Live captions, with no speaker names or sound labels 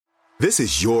This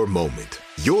is your moment,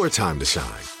 your time to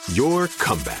shine, your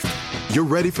comeback. You're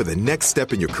ready for the next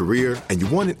step in your career, and you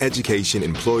want an education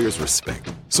employers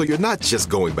respect. So you're not just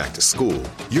going back to school,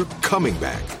 you're coming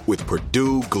back with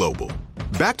Purdue Global.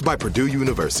 Backed by Purdue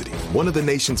University, one of the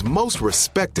nation's most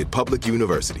respected public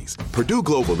universities, Purdue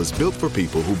Global is built for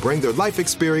people who bring their life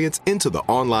experience into the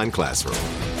online classroom.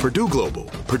 Purdue Global,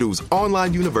 Purdue's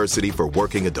online university for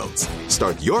working adults.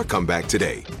 Start your comeback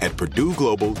today at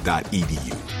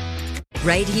purdueglobal.edu.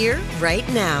 Right here, right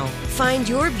now. Find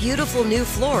your beautiful new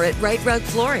floor at Right Rug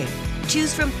Flooring.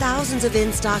 Choose from thousands of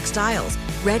in-stock styles,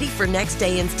 ready for next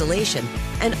day installation,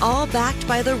 and all backed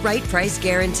by the right price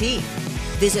guarantee.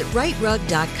 Visit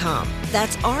rightrug.com.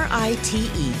 That's RITERUG.com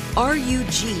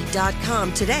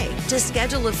today to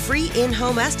schedule a free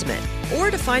in-home estimate or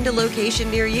to find a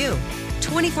location near you.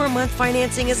 24-month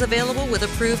financing is available with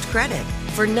approved credit.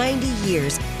 For 90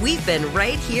 years, we've been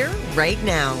right here, right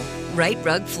now. Right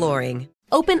Rug Flooring.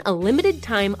 Open a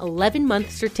limited-time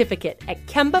 11-month certificate at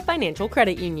Kemba Financial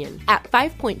Credit Union. At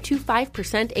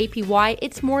 5.25% APY,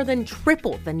 it's more than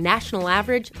triple the national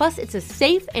average, plus it's a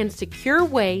safe and secure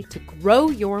way to grow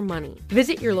your money.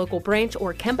 Visit your local branch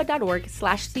or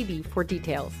kemba.org/cb for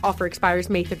details. Offer expires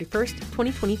May 31st,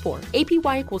 2024.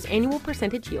 APY equals annual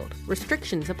percentage yield.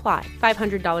 Restrictions apply.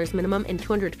 $500 minimum and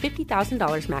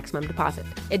 $250,000 maximum deposit.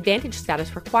 Advantage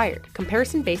status required.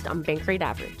 Comparison based on bank rate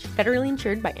average. Federally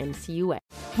insured by NCUA.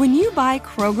 When you buy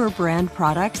Kroger brand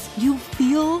products, you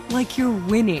feel like you're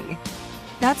winning.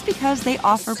 That's because they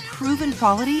offer proven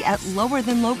quality at lower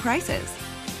than low prices.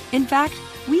 In fact,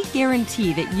 we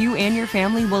guarantee that you and your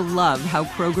family will love how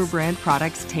Kroger brand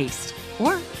products taste,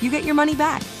 or you get your money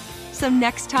back. So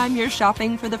next time you're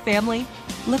shopping for the family,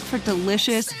 look for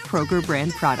delicious Kroger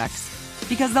brand products,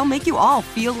 because they'll make you all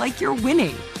feel like you're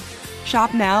winning.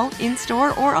 Shop now,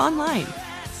 in-store, or online.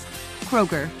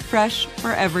 Kroger, fresh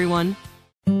for everyone.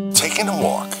 Taking a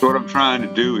walk. What I'm trying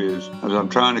to do is I'm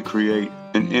trying to create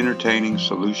an entertaining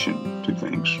solution to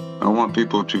things. I want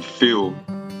people to feel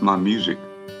my music.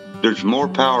 There's more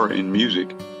power in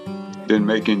music than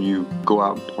making you go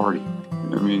out and party.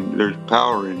 I mean, there's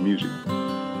power in music.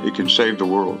 It can save the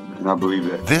world, and I believe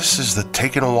that. This is the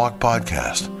Taking a Walk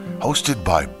podcast, hosted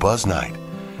by Buzz Knight,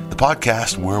 the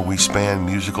podcast where we span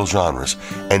musical genres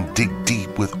and dig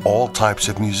deep with all types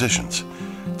of musicians.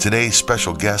 Today's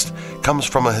special guest comes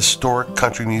from a historic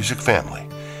country music family,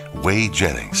 Whey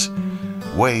Jennings.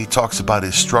 Whey talks about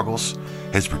his struggles,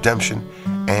 his redemption,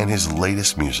 and his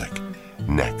latest music.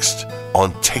 Next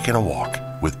on Taking a Walk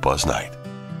with Buzz Knight.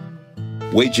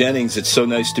 Whey Jennings, it's so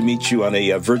nice to meet you on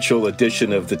a virtual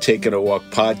edition of the Taking a Walk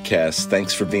podcast.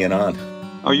 Thanks for being on.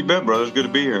 Oh, you bet, brother. It's good to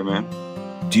be here, man.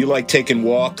 Do you like taking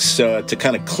walks to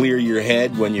kind of clear your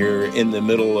head when you're in the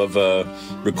middle of a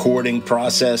recording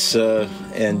process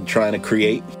and trying to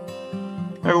create?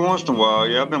 Every once in a while,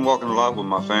 yeah. I've been walking a lot with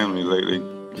my family lately.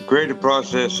 The creative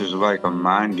process is like a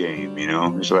mind game, you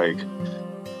know? It's like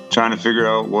trying to figure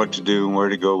out what to do and where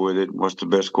to go with it, what's the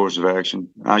best course of action.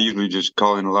 I usually just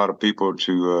call in a lot of people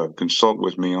to consult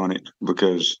with me on it,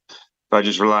 because if I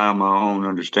just rely on my own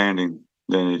understanding,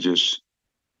 then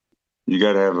you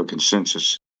got to have a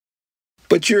consensus.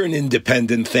 But you're an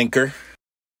independent thinker.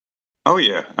 Oh,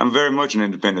 yeah. I'm very much an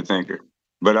independent thinker.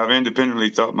 But I've independently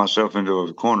thought myself into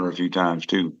a corner a few times,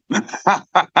 too.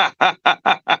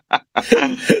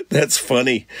 That's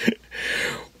funny.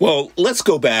 Well, let's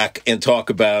go back and talk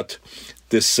about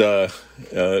this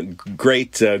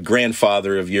great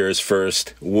grandfather of yours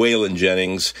first, Waylon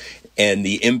Jennings, and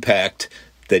the impact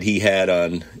that he had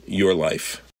on your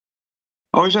life.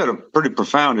 Oh, he's had a pretty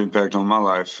profound impact on my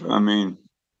life. I mean,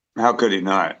 how could he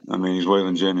not? I mean, he's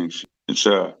Waylon Jennings. It's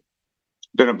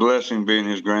been a blessing being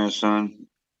his grandson.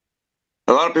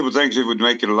 A lot of people think it would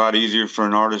make it a lot easier for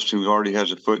an artist who already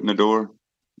has a foot in the door.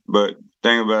 But the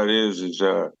thing about it is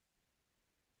it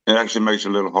actually makes it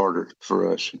a little harder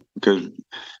for us, because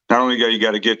not only you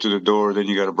got to get to the door, then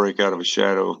you got to break out of a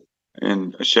shadow.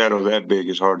 And a shadow that big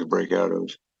is hard to break out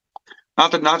of.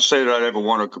 Not to say that I'd ever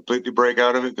want to completely break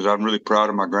out of it, because I'm really proud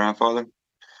of my grandfather.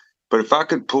 But if I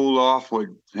could pull off what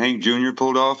Hank Jr.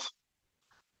 pulled off,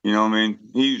 you know what I mean?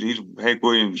 He's Hank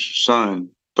Williams' son,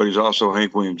 but he's also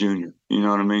Hank Williams Jr. You know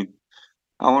what I mean?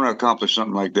 I want to accomplish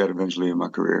something like that eventually in my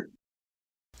career.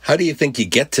 How do you think you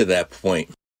get to that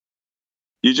point?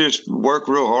 You just work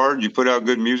real hard. You put out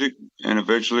good music, and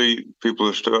eventually people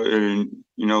will start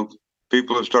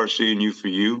seeing you for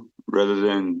you rather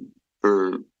than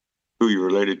for who you're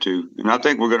related to. And I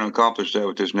think we're going to accomplish that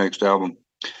with this next album.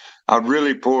 I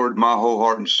really poured my whole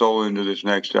heart and soul into this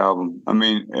next album. I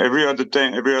mean, every other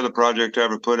project I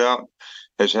ever put out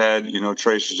has had,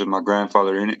 traces of my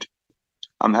grandfather in it.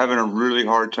 I'm having a really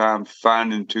hard time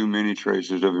finding too many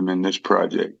traces of him in this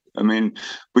project. I mean,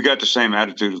 we got the same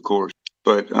attitude, of course,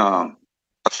 but I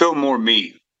feel more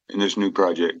me in this new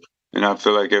project, and I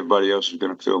feel like everybody else is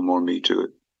going to feel more me to it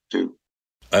too.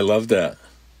 I love that.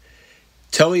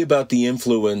 Tell me about the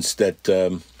influence that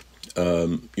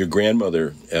your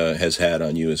grandmother has had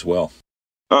on you as well.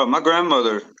 My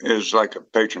grandmother is like a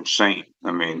patron saint.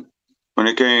 I mean, when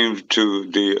it came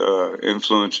to the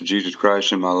influence of Jesus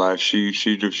Christ in my life,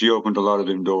 she opened a lot of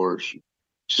them doors.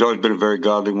 She's always been a very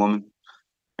godly woman,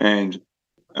 and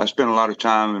I spent a lot of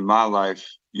time in my life.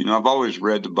 You know, I've always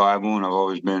read the Bible, and I've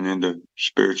always been into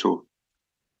spiritual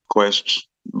quests,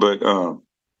 but I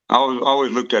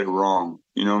always looked at it wrong.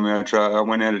 You know, I mean, I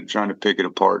went at it trying to pick it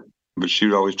apart, but she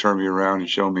would always turn me around and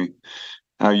show me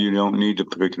how you don't need to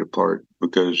pick it apart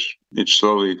because it's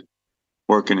slowly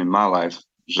working in my life.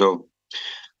 So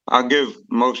I give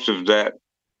most of that,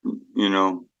 you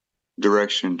know,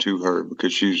 direction to her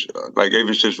because she's like,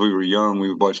 even since we were young, we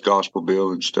would watch Gospel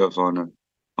Bill and stuff on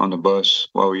the bus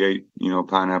while we ate, you know,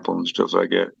 pineapple and stuff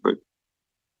like that. But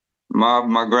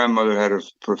my grandmother had a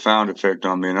profound effect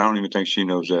on me, and I don't even think she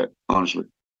knows that, honestly.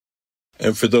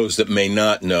 And for those that may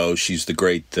not know, she's the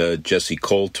great Jessie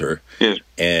Coulter, yes,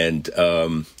 and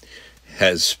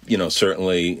has, you know,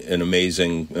 certainly an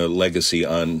amazing legacy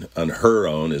on her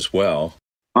own as well.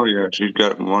 Oh yeah, she's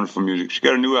got wonderful music. She's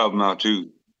got a new album out too,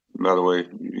 by the way.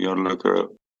 You ought to look her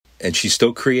up. And she's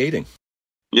still creating.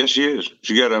 Yes, she is.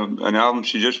 She got an album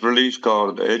she just released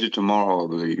called "The Edge of Tomorrow," I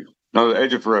believe. No, "The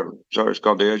Edge of Forever." Sorry, it's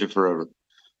called "The Edge of Forever."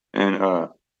 And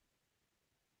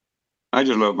I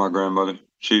just love my grandmother.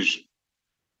 She's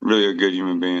really a good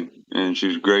human being, and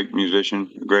she's a great musician,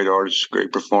 a great artist,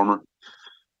 great performer.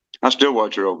 I still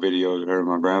watch her old videos of her and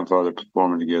my grandfather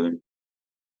performing together.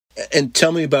 And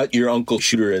tell me about your Uncle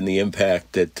Shooter and the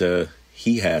impact that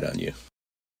he had on you.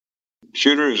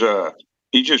 Shooter is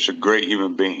he's just a great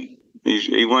human being.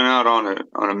 He went out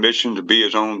on a mission to be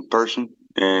his own person,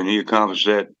 and he accomplished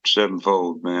that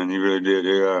sevenfold. Man, he really did.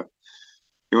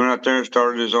 He went out there and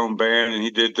started his own band, and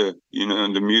he did the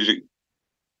music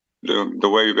the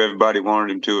way everybody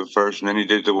wanted him to at first, and then he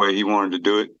did the way he wanted to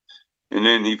do it, and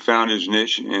then he found his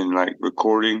niche in like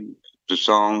recording the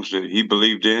songs that he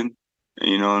believed in.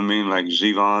 You know what I mean, like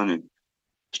Zevon and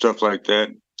stuff like that.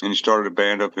 And he started a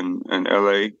band up in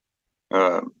L.A.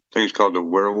 I think it's called the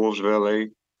Werewolves of L.A.,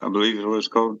 I believe is what it's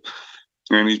called.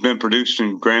 And he's been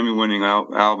producing Grammy-winning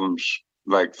albums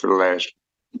like for the last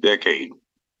decade.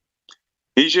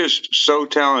 He's just so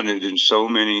talented in so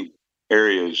many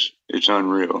areas. It's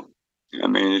unreal. I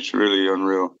mean, it's really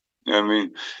unreal. I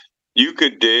mean, you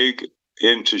could dig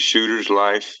into Shooter's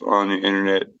life on the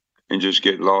internet and just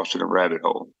get lost in a rabbit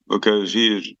hole because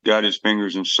he has got his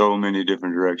fingers in so many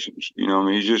different directions. You know, I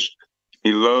mean,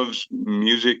 he loves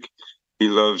music. He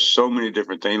loves so many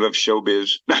different things. He loves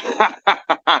showbiz,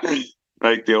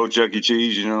 like the old Chuck E.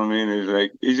 Cheese. You know what I mean? It's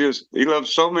like he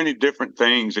loves so many different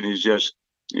things, and he's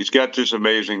got this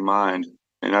amazing mind.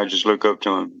 And I just look up to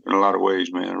him in a lot of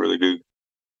ways, man. I really do.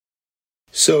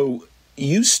 So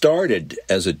you started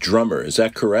as a drummer, is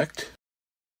that correct?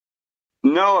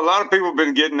 No, a lot of people have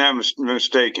been getting that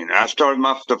mistaken. I started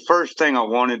the first thing I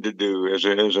wanted to do as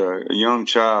a young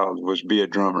child was be a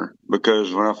drummer,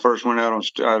 because when I first went out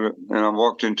and I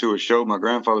walked into a show my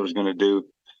grandfather was going to do,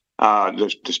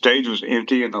 the stage was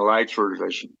empty and the lights were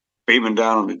beaming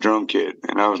down on the drum kit,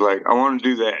 and I was like, I want to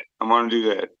do that. I want to do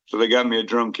that. So they got me a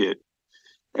drum kit,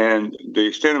 and the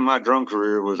extent of my drum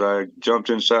career was I jumped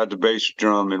inside the bass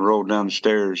drum and rolled down the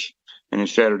stairs, and it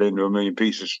shattered into a million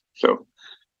pieces. So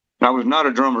I was not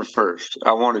a drummer first.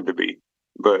 I wanted to be,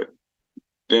 but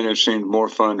then it seemed more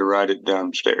fun to ride it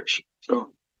downstairs.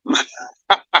 So, but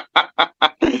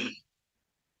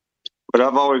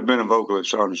I've always been a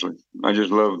vocalist, honestly. I just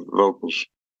love vocals.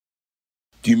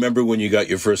 Do you remember when you got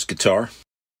your first guitar?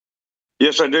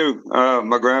 Yes, I do.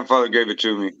 My grandfather gave it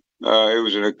to me. It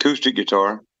was an acoustic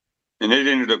guitar, and it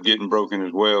ended up getting broken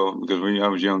as well because I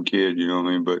was a young kid, you know what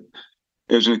I mean? But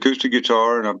it was an acoustic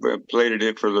guitar, and I played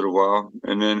it for a little while.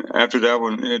 And then after that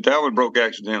one broke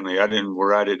accidentally. I didn't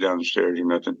ride it down the stairs or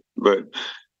nothing, but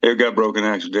it got broken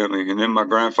accidentally. And then my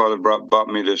grandfather bought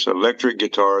me this electric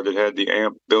guitar that had the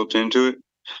amp built into it.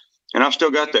 And I've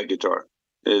still got that guitar.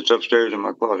 It's upstairs in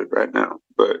my closet right now.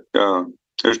 But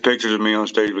there's pictures of me on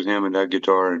stage with him and that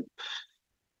guitar. And,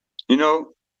 you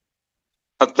know,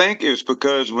 I think it's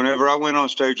because whenever I went on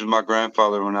stage with my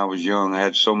grandfather when I was young, I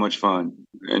had so much fun.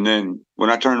 And then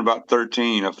when I turned about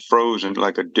 13, I froze in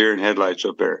like a deer in headlights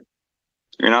up there.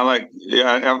 And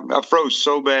I froze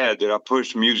so bad that I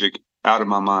pushed music out of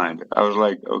my mind. I was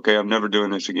like, okay, I'm never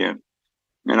doing this again.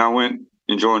 And I went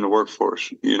enjoying the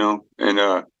workforce, And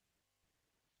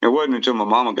it wasn't until my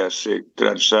mama got sick that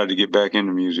I decided to get back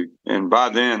into music. And by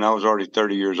then, I was already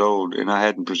 30 years old, and I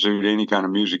hadn't pursued any kind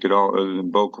of music at all other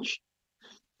than vocals.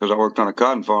 Because I worked on a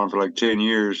cotton farm for like 10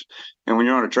 years, and when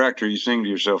you're on a tractor, you sing to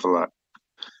yourself a lot.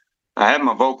 I have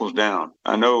my vocals down.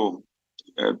 I know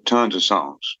tons of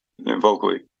songs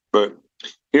vocally, but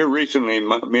here recently,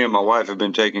 me and my wife have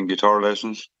been taking guitar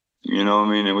lessons. You know what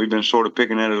I mean? And we've been sort of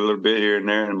picking at it a little bit here and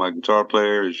there, and my guitar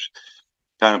player is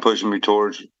kind of pushing me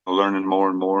towards learning more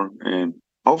and more. And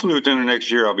hopefully within the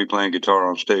next year, I'll be playing guitar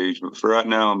on stage. But for right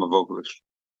now, I'm a vocalist.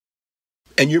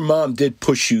 And your mom did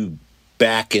push you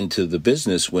back into the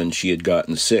business when she had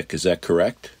gotten sick. Is that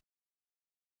correct?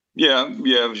 Yeah.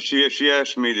 She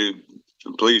asked me to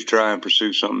please try and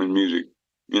pursue something in music.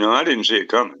 I didn't see it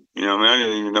coming. I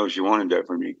didn't even know she wanted that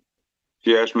for me.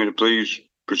 She asked me to please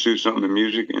pursue something in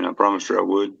music, and I promised her I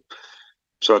would.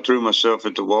 So I threw myself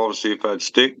at the wall to see if I'd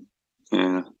stick.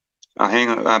 And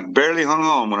I barely hung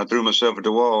on when I threw myself at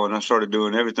the wall, and I started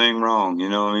doing everything wrong.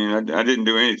 I didn't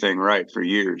do anything right for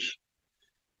years.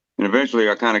 And eventually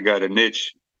I kind of got a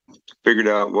niche, figured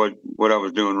out what I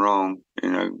was doing wrong,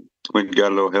 and I went and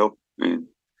got a little help and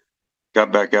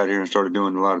got back out here and started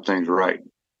doing a lot of things right.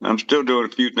 I'm still doing a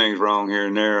few things wrong here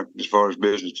and there as far as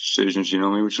business decisions,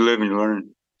 what you live and you learn.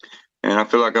 And I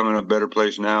feel like I'm in a better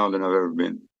place now than I've ever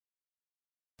been.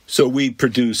 So we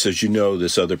produce, as you know,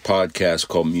 this other podcast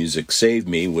called Music Save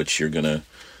Me, which you're going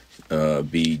to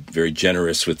be very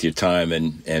generous with your time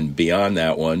and beyond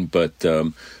that one. But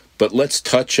let's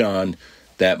touch on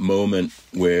that moment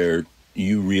where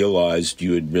you realized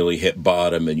you had really hit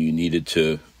bottom and you needed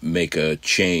to make a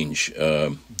change.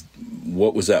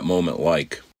 What was that moment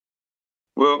like?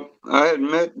 Well, I had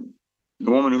met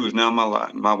the woman who is now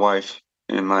my wife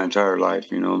in my entire life.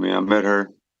 I met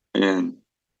her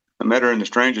in the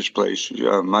strangest place.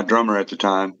 My drummer at the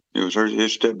time, it was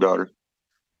his stepdaughter.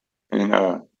 And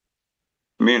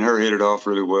me and her hit it off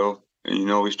really well. And,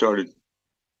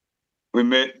 we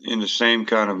met in the same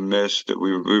kind of mess that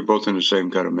we were both in the same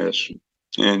kind of mess.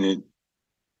 And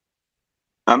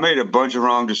I made a bunch of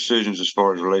wrong decisions as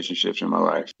far as relationships in my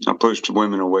life. I pushed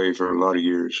women away for a lot of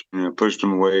years. I pushed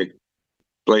them away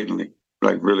blatantly,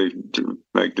 like really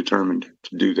determined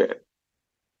to do that.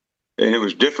 And it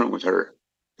was different with her.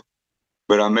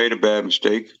 But I made a bad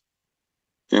mistake.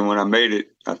 And when I made it,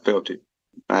 I felt it.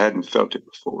 I hadn't felt it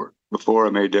before. Before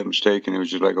I made that mistake, and it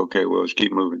was just like, okay, well, let's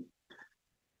keep moving.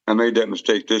 I made that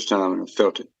mistake this time, and I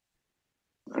felt it.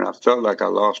 And I felt like I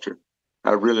lost her.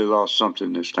 I really lost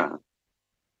something this time.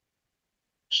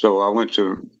 So I went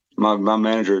to, my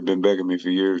manager had been begging me for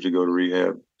years to go to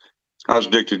rehab. I was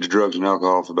addicted to drugs and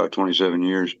alcohol for about 27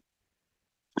 years.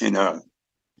 And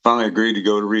finally agreed to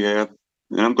go to rehab.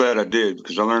 And I'm glad I did,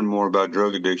 because I learned more about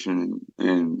drug addiction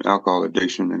and alcohol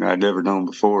addiction than I'd ever known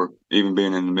before, even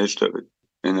being in the midst of it.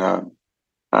 And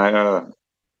I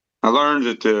learned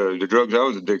that the drugs I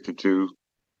was addicted to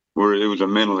it was a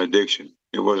mental addiction.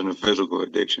 It wasn't a physical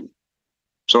addiction.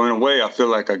 So in a way, I feel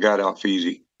like I got off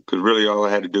easy, because really all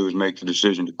I had to do was make the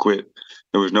decision to quit.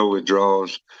 There was no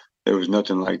withdrawals. There was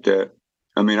nothing like that.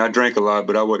 I mean, I drank a lot,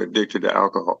 but I wasn't addicted to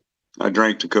alcohol. I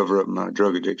drank to cover up my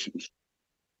drug addictions.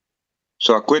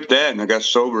 So I quit that and I got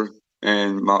sober,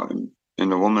 and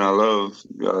the woman I love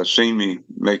seen me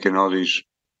making all these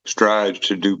strides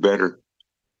to do better,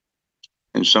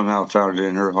 and somehow found it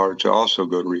in her heart to also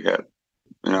go to rehab.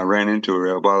 And I ran into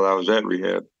her while I was at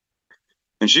rehab.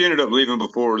 And she ended up leaving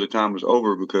before the time was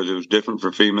over, because it was different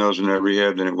for females in that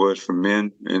rehab than it was for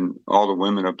men. And all the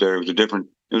women up there, it was a different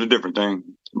thing.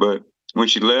 But when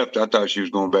she left, I thought she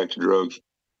was going back to drugs.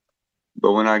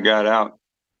 But when I got out,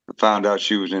 I found out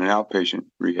she was in an outpatient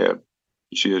rehab.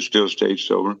 She had still stayed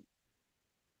sober.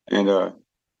 And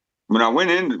when I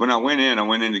went in, I went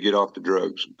in to get off the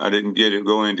drugs. I didn't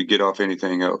go in to get off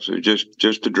anything else. It was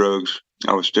just the drugs.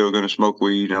 I was still going to smoke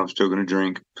weed. I was still going to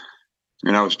drink.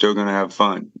 And I was still going to have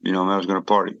fun. I was going to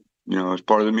party. It was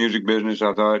part of the music business,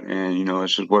 I thought. And,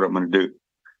 this is what I'm going to do.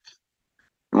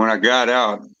 And when I got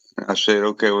out, I said,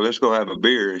 okay, well, let's go have a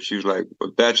beer. And she was like,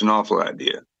 well, that's an awful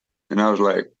idea. And I was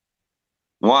like,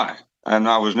 why? And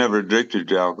I was never addicted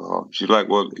to alcohol. She's like,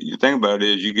 well, the thing about it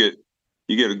is you get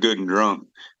a good and drunk,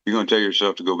 you're going to tell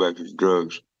yourself to go back to the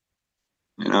drugs.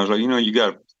 And I was like, you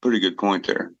got a pretty good point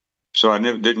there. So I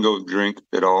didn't go drink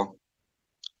at all.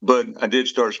 But I did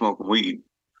start smoking weed.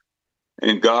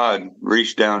 And God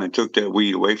reached down and took that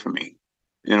weed away from me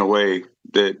in a way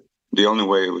that the only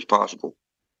way it was possible.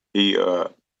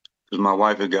 Because my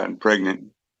wife had gotten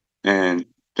pregnant, and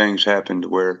things happened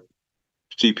where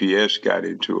CPS got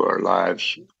into our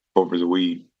lives over the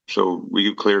weed. So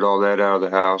we cleared all that out of the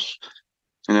house.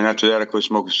 And then after that, I quit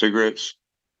smoking cigarettes.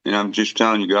 And I'm just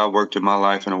telling you, God worked in my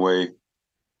life in a way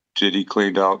that he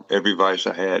cleaned out every vice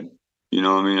I had. You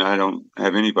know what I mean? I don't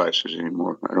have any vices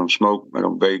anymore. I don't smoke. I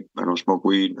don't vape. I don't smoke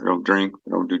weed. I don't drink.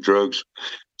 I don't do drugs.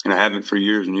 And I haven't for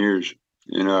years and years.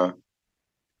 And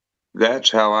that's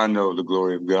how I know the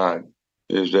glory of God,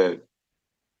 is that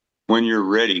when you're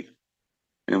ready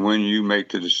and when you make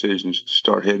the decisions to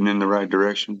start heading in the right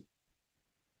direction,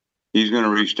 he's going to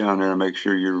reach down there and make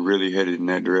sure you're really headed in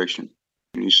that direction.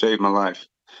 And he saved my life.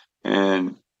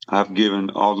 And I've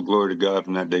given all the glory to God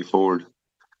from that day forward,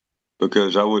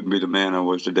 because I wouldn't be the man I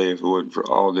was today if it wasn't for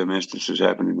all them instances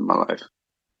happening in my life.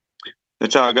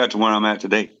 That's how I got to where I'm at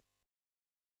today.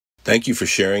 Thank you for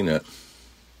sharing that.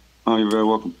 Oh, you're very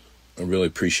welcome. I really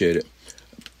appreciate it.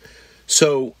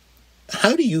 So,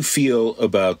 how do you feel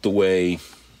about the way,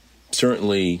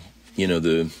 certainly,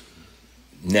 the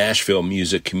Nashville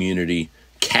music community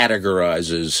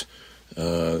categorizes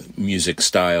music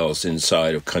styles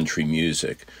inside of country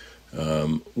music?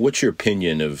 What's your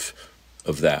opinion of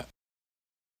that?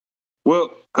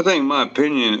 Well, I think my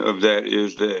opinion of that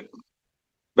is that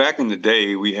back in the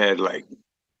day, we had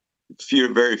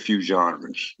very few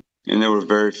genres, and there were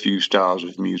very few styles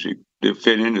of music that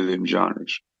fit into them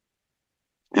genres.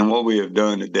 And what we have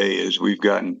done today is we've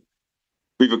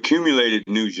accumulated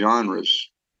new genres,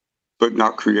 but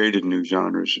not created new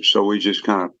genres. So we just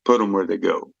kind of put them where they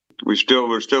go. We're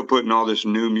still putting all this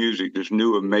new music, this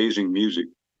new amazing music,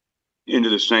 into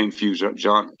the same few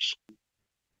genres.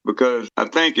 Because I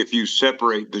think if you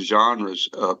separate the genres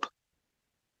up,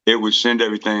 it would send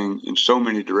everything in so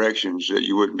many directions that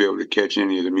you wouldn't be able to catch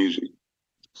any of the music.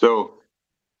 So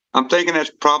I'm thinking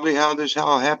that's probably how it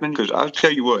happened, because I'll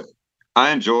tell you what, I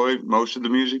enjoy most of the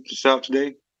music that's out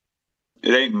today.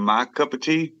 It ain't my cup of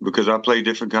tea, because I play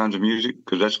different kinds of music,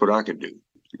 because that's what I can do.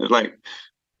 It's like,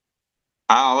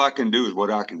 all I can do is what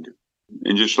I can do.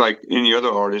 And just like any other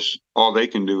artist, all they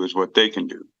can do is what they can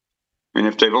do. And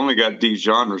if they've only got these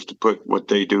genres to put what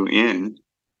they do in,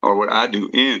 or what I do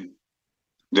in,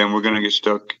 then we're going to get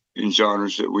stuck in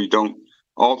genres that we don't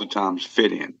all the times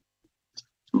fit in.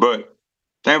 But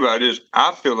the thing about it is,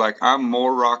 I feel like I'm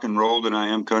more rock and roll than I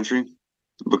am country,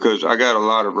 because I got a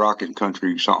lot of rock and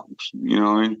country songs, you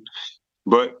know what I mean?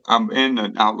 But I'm in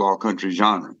an outlaw country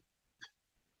genre,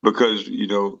 because,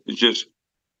 it's just,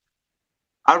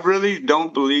 I really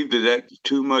don't believe that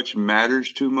too much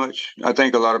matters too much. I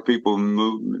think a lot of people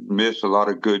miss a lot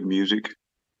of good music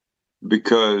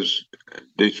because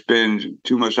they spend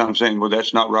too much time saying, well,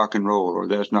 that's not rock and roll, or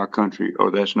that's not country, or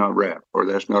that's not rap, or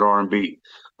that's not R&B,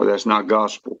 or that's not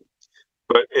gospel.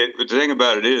 But the thing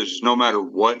about it is, no matter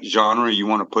what genre you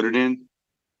want to put it in,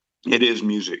 it is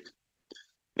music.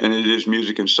 And it is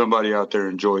music, and somebody out there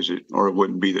enjoys it, or it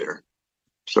wouldn't be there.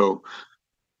 So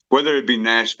whether it be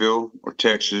Nashville or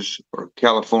Texas or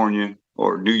California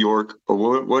or New York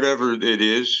or whatever it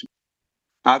is,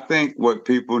 I think what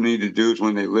people need to do is,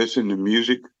 when they listen to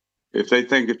music, if they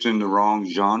think it's in the wrong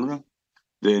genre,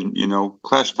 then,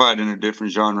 classify it in a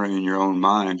different genre in your own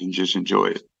mind and just enjoy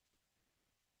it.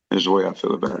 Is the way I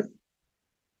feel about it.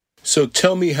 So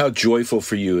tell me how joyful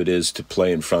for you it is to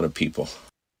play in front of people.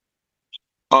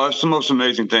 Oh, it's the most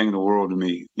amazing thing in the world to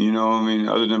me.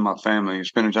 Other than my family,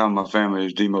 spending time with my family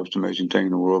is the most amazing thing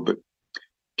in the world. But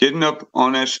getting up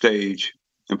on that stage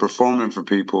and performing for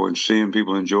people and seeing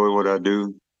people enjoy what I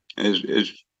do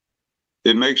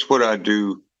it makes what I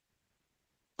do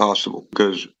possible.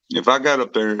 Because if I got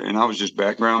up there and I was just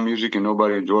background music and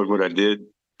nobody enjoyed what I did,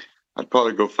 I'd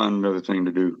probably go find another thing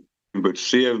to do. But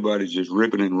see everybody just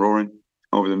ripping and roaring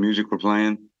over the music we're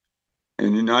playing,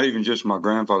 and not even just my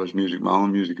grandfather's music, my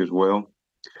own music as well.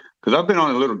 Because I've been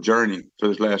on a little journey for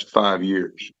this last 5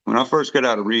 years. When I first got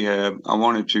out of rehab, I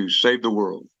wanted to save the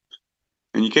world.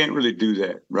 And you can't really do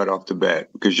that right off the bat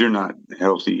because you're not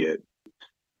healthy yet.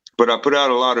 But I put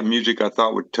out a lot of music I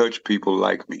thought would touch people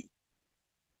like me.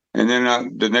 And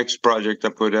then the next project I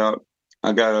put out,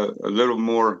 I got a little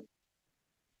more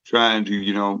trying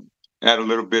to, add a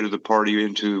little bit of the party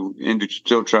into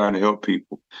still trying to help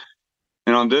people.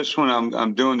 And on this one,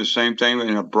 I'm doing the same thing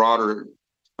in a broader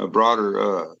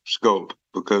scope,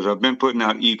 because I've been putting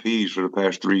out EPs for the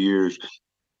past 3 years.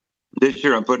 This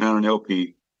year, I'm putting out an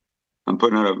LP. I'm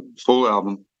putting out a full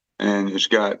album, and it's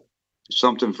got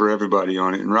something for everybody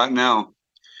on it. And right now,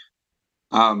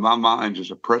 my mind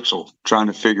is a pretzel trying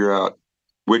to figure out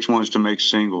which ones to make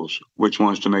singles, which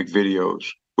ones to make videos,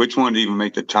 which one to even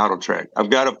make the title track. I've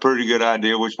got a pretty good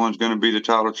idea which one's going to be the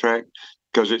title track,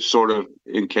 because it sort of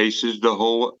encases the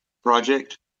whole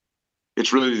project.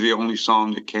 It's really the only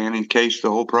song that can encase the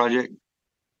whole project,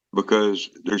 because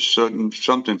there's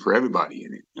something for everybody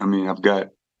in it. I've got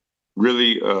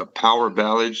really power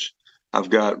ballads. I've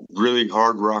got really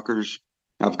hard rockers.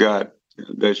 I've got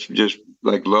that's just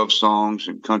like love songs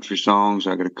and country songs.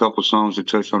 I got a couple songs that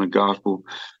touch on the gospel.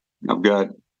 I've got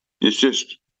it's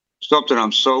just something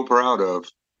I'm so proud of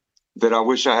that I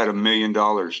wish I had $1 million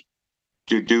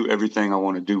to do everything I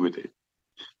want to do with it.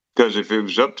 Because if it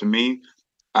was up to me,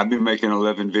 I'd be making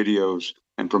 11 videos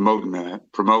and promoting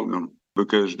them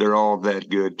because they're all that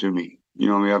good to me. You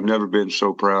know what I mean? I've never been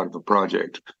so proud of a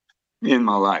project in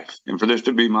my life. And for this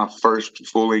to be my first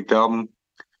full-length album,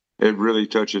 it really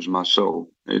touches my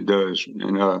soul. It does.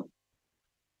 And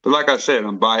but like I said,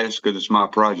 I'm biased because it's my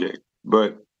project.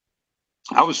 But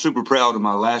I was super proud of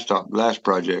my last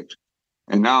project.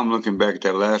 And now I'm looking back at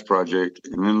that last project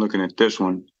and then looking at this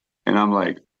one, and I'm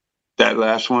like, that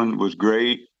last one was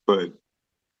great, but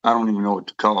I don't even know what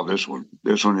to call this one.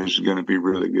 This one is going to be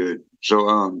really good. So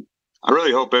I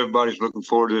really hope everybody's looking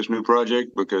forward to this new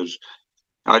project because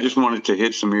I just want it to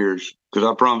hit some ears. Because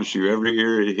I promise you, every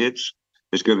ear it hits,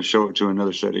 it's going to show it to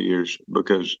another set of ears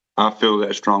because I feel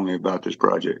that strongly about this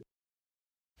project.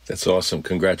 That's awesome.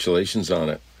 Congratulations on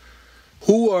it.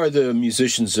 Who are the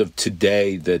musicians of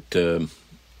today that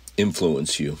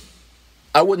influence you?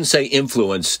 I wouldn't say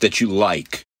influence, that you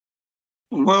like.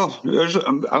 Well,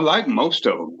 I like most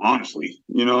of them, honestly.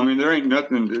 You know, I mean, there ain't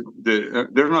nothing there's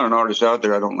not an artist out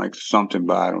there I don't like something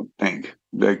by, I don't think,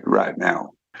 like right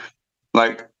now.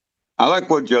 Like, I like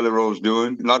what Jelly Roll's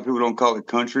doing. A lot of people don't call it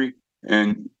country.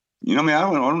 And, you know, I mean, I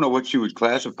don't know what you would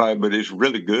classify, but it's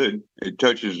really good. It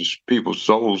touches people's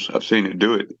souls. I've seen it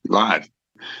do it live.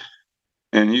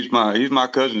 And he's my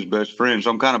cousin's best friend, so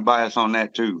I'm kind of biased on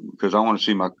that too, because I want to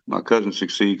see my cousin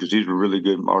succeed because he's a really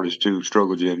good artist too,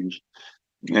 Struggle Jennings.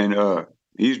 And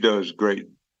he does great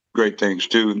things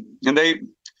too. And they're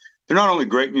not only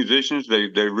great musicians, they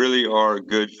really are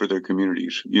good for their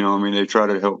communities. You know what I mean? They try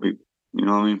to help people. You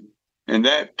know what I mean? And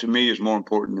that to me is more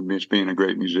important than just being a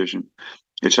great musician.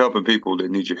 It's helping people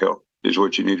that need your help is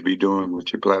what you need to be doing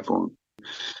with your platform.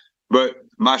 But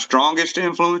my strongest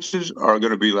influences are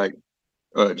going to be like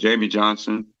Jamie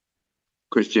Johnson,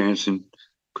 Chris Jansen,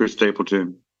 Chris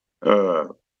Stapleton,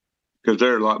 because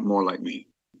they're a lot more like me.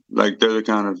 Like they're the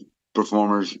kind of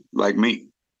performers like me.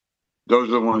 Those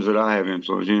are the ones that I have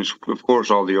influenced. And of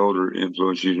course, all the older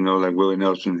influences, you know, like Willie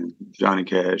Nelson and Johnny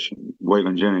Cash and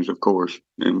Waylon Jennings, of course,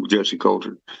 and Jesse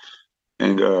Coulter.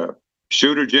 And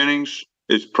Shooter Jennings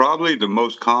is probably the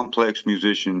most complex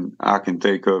musician I can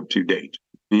think of to date.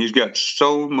 And he's got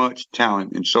so much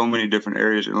talent in so many different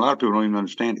areas, and a lot of people don't even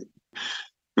understand it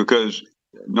because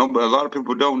a lot of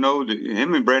people don't know that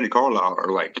him and Brandy Carlisle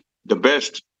are like the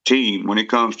best team when it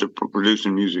comes to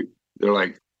producing music. They're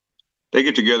like, they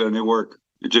get together and they work.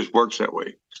 It just works that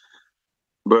way.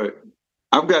 But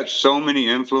I've got so many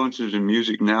influences in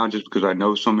music now just because I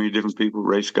know so many different people.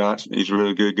 Ray Scott, he's a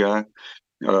really good guy.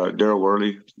 Daryl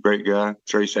Worley, great guy.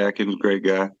 Trace Atkins, great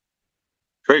guy.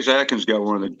 Trace Atkins got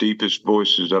one of the deepest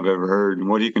voices I've ever heard. And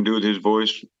what he can do with his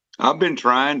voice, I've been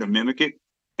trying to mimic it,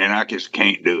 and I just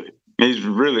can't do it. He's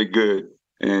really good.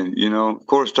 And, you know, of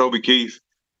course, Toby Keith,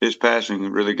 his passing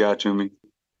really got to me.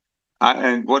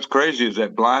 And what's crazy is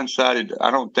that blindsided,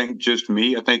 I don't think just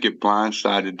me, I think it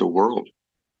blindsided the world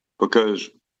because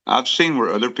I've seen where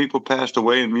other people passed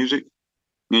away in music.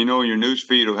 You know, your news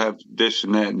feed will have this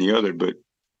and that and the other. But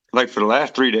like for the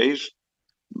last 3 days,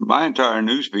 my entire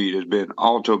news feed has been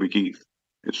all Toby Keith.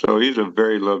 So he's a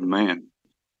very loved man.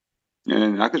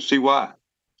 And I can see why.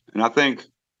 And I think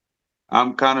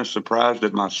I'm kind of surprised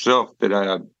at myself that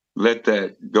I let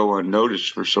that go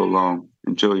unnoticed for so long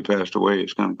until he passed away.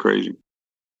 It's kind of crazy.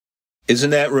 Isn't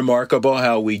that remarkable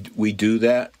how we do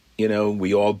that? You know,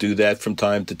 we all do that from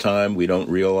time to time. We don't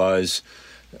realize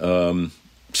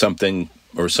something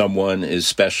or someone is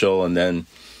special, and then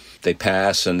they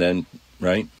pass, and then,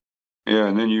 right? Yeah,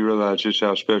 and then you realize just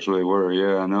how special they were.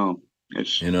 Yeah, I know.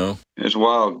 It's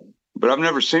wild. But I've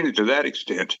never seen it to that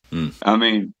extent. I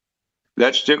mean,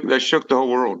 that shook the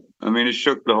whole world. I mean, it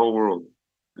shook the whole world.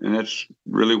 And that's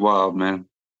really wild, man.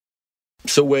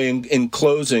 So, Whey, in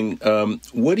closing,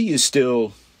 what are you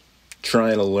still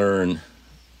trying to learn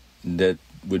that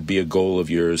would be a goal of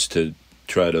yours to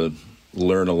try to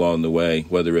learn along the way,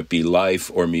 whether it be life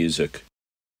or music?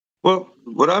 Well,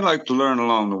 what I'd like to learn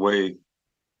along the way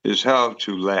is how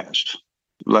to last.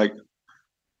 Like,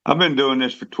 I've been doing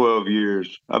this for 12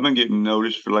 years. I've been getting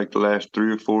noticed for like the last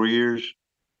 3 or 4 years.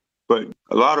 But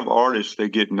a lot of artists, they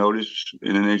get noticed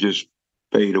and then they just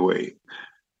fade away.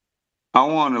 I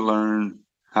want to learn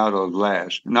how to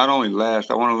last. Not only last,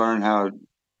 I want to learn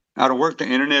how to work the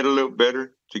internet a little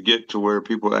better to get to where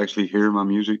people actually hear my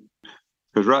music.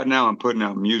 Because right now I'm putting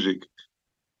out music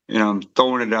and I'm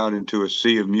throwing it out into a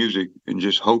sea of music in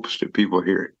just hopes that people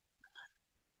hear it.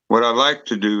 What I like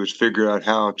to do is figure out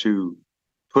how to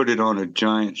put it on a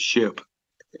giant ship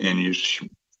and you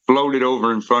float it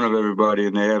over in front of everybody,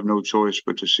 and they have no choice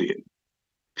but to see it.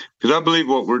 Because I believe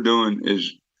what we're doing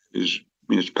is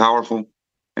powerful,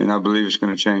 and I believe it's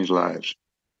going to change lives.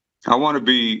 I want to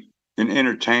be an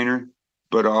entertainer,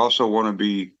 but I also want to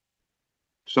be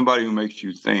somebody who makes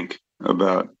you think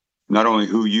about not only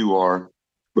who you are,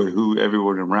 but who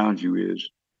everyone around you is,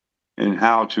 and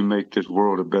how to make this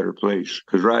world a better place.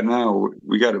 Because right now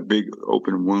we got a big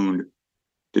open wound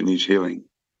that needs healing,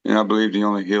 and I believe the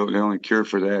only cure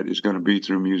for that is going to be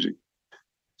through music.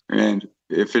 And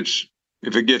if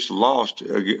it gets lost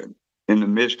in the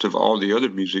midst of all the other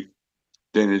music,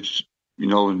 then it's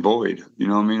null and void. You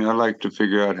know what I mean? I like to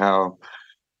figure out how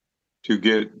to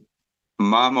get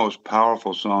my most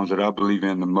powerful songs that I believe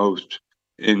in the most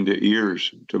in the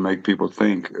ears to make people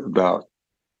think about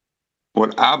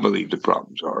what I believe the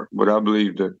problems are, what I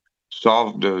believe the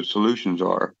solutions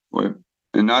are.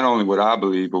 And not only what I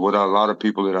believe, but what a lot of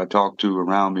people that I talk to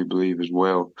around me believe as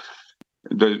well.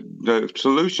 The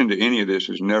solution to any of this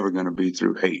is never going to be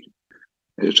through hate.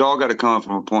 It's all got to come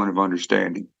from a point of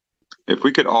understanding. If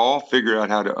we could all figure out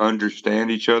how to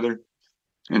understand each other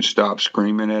and stop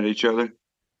screaming at each other,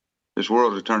 this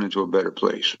world will turn into a better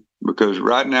place. Because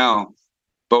right now,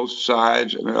 both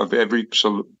sides of every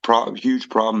huge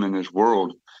problem in this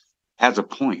world has a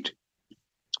point.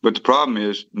 But the problem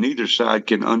is neither side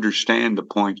can understand the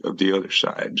point of the other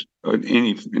side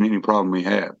in any problem we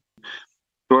have.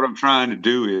 So what I'm trying to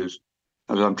do is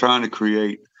I'm trying to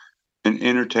create an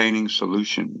entertaining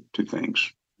solution to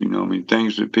things. You know, I mean,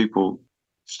 things that people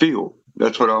feel.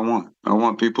 That's what I want. I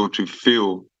want people to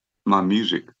feel my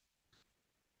music.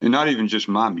 And not even just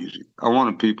my music. I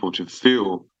want people to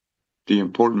feel the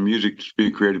important music that's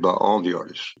being created by all the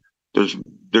artists.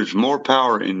 There's more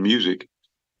power in music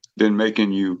than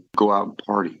making you go out and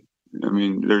party. I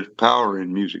mean, there's power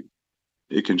in music.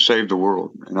 It can save the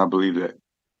world, and I believe that.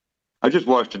 I just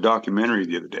watched a documentary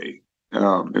the other day.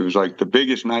 It was like the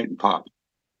biggest night in pop.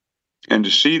 And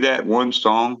to see that one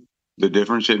song, the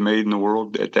difference it made in the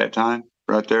world at that time,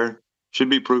 right there, should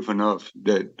be proof enough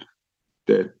that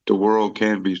the world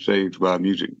can be saved by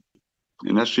music.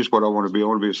 And that's just what I want to be. I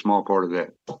want to be a small part of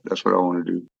that. That's what I want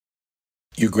to do.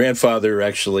 Your grandfather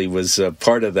actually was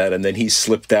part of that, and then he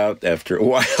slipped out after a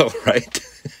while, right?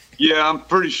 Yeah, I'm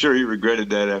pretty sure he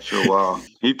regretted that after a while.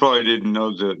 He probably didn't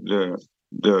know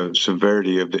the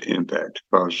severity of the impact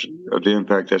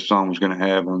that song was going to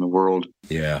have on the world.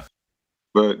 Yeah.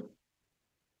 But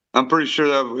I'm pretty sure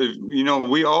that,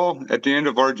 we all, at the end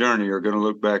of our journey, are going to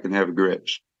look back and have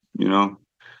regrets,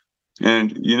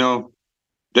 And,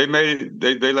 they made it,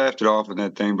 they laughed it off in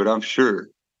that thing, but I'm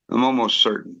almost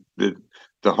certain that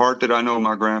the heart that I know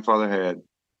my grandfather had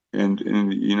and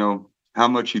how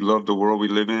much he loved the world we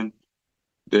live in,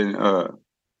 then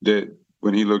that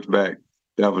when he looked back,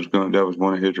 that was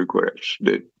one of his regrets,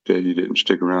 that he didn't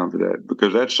stick around for that,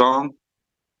 because that song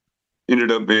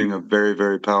ended up being a very,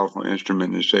 very powerful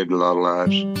instrument and it saved a lot of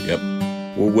lives. Yep.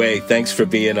 Well, Whey, thanks for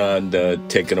being on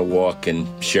Taking a Walk and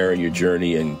sharing your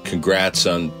journey, and congrats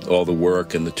on all the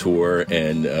work and the tour,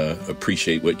 and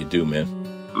appreciate what you do, man.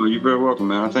 Oh, you're very welcome,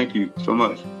 man. I thank you so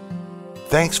much.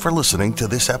 Thanks for listening to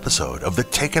this episode of the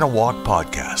Taking a Walk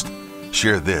podcast.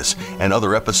 Share this and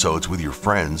other episodes with your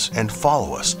friends and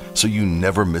follow us so you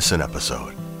never miss an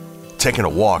episode. Taking a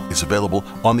Walk is available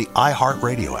on the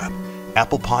iHeartRadio app,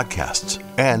 Apple Podcasts,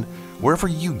 and wherever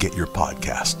you get your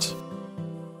podcasts.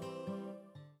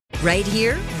 Right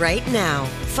here, right now.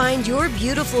 Find your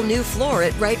beautiful new floor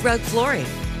at Right Rug Flooring.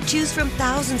 Choose from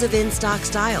thousands of in-stock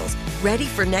styles, ready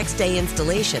for next day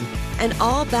installation, and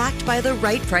all backed by the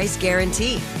right price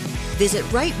guarantee. Visit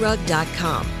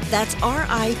rightrug.com. That's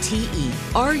RITERUG.com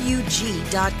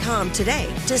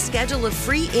today to schedule a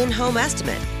free in-home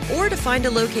estimate or to find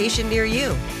a location near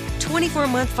you.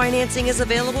 24-month financing is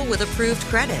available with approved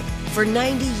credit. For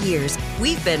 90 years,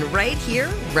 we've been right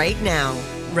here, right now.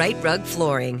 Right Rug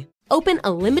Flooring. Open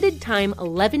a limited-time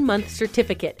 11-month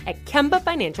certificate at Kemba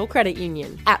Financial Credit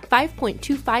Union. At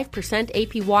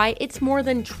 5.25% APY, it's more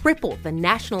than triple the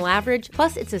national average,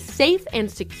 plus it's a safe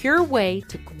and secure way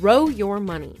to grow your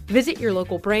money. Visit your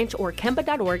local branch or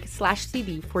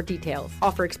kemba.org/cb for details.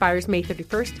 Offer expires May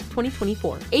 31st,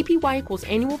 2024. APY equals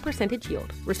annual percentage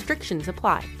yield. Restrictions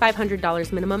apply.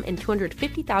 $500 minimum and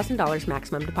 $250,000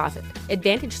 maximum deposit.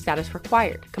 Advantage status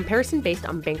required. Comparison based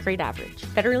on bank rate average.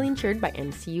 Federally insured by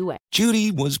NCUA.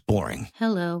 Judy was boring.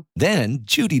 Hello. Then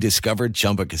Judy discovered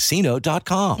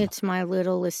ChumbaCasino.com. It's my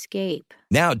little escape.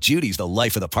 Now Judy's the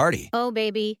life of the party. Oh,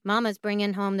 baby, mama's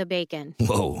bringing home the bacon.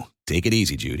 Whoa, take it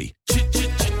easy, Judy.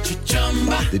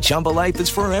 The Chumba life is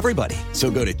for everybody. So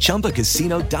go to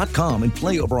ChumbaCasino.com and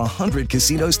play over 100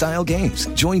 casino-style games.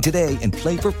 Join today and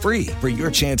play for free for your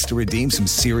chance to redeem some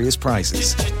serious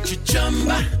prizes.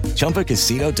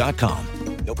 ChumbaCasino.com.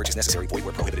 No purchase necessary. Void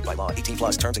where prohibited by law. 18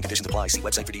 plus terms and conditions apply. See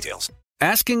website for details.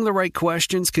 Asking the right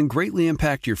questions can greatly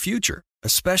impact your future,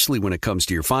 especially when it comes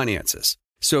to your finances.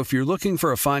 So if you're looking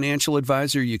for a financial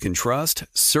advisor you can trust,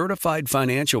 certified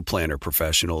financial planner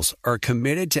professionals are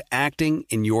committed to acting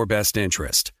in your best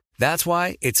interest. That's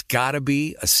why it's got to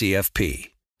be a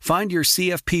CFP. Find your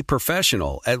CFP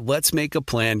professional at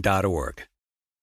letsmakeaplan.org.